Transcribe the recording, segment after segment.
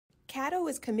Caddo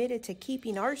is committed to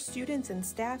keeping our students and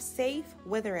staff safe,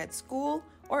 whether at school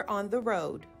or on the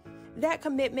road. That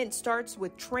commitment starts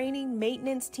with training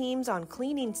maintenance teams on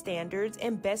cleaning standards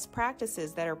and best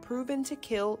practices that are proven to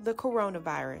kill the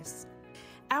coronavirus.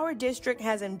 Our district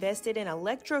has invested in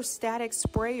electrostatic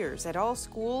sprayers at all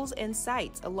schools and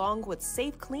sites, along with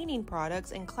safe cleaning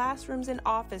products in classrooms and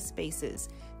office spaces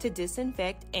to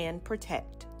disinfect and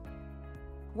protect.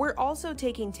 We're also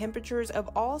taking temperatures of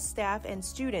all staff and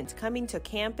students coming to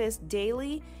campus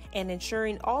daily and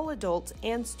ensuring all adults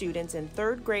and students in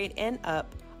 3rd grade and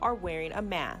up are wearing a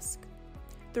mask.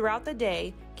 Throughout the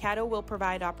day, Caddo will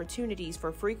provide opportunities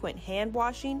for frequent hand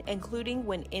washing, including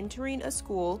when entering a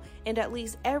school and at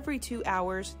least every 2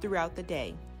 hours throughout the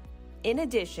day. In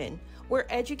addition, we're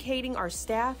educating our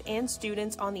staff and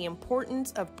students on the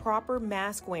importance of proper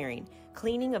mask wearing,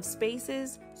 cleaning of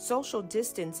spaces, social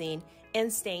distancing,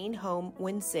 and staying home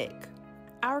when sick.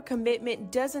 Our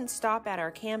commitment doesn't stop at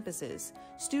our campuses.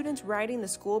 Students riding the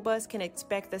school bus can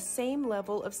expect the same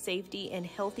level of safety and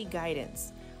healthy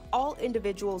guidance. All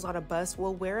individuals on a bus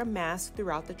will wear a mask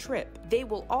throughout the trip. They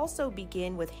will also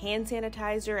begin with hand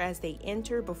sanitizer as they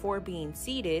enter before being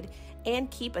seated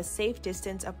and keep a safe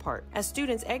distance apart. As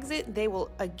students exit, they will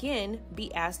again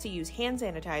be asked to use hand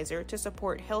sanitizer to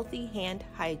support healthy hand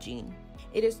hygiene.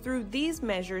 It is through these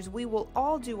measures we will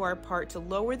all do our part to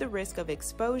lower the risk of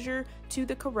exposure to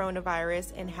the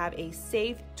coronavirus and have a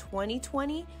safe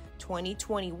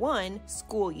 2020-2021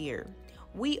 school year.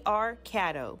 We are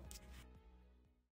Caddo.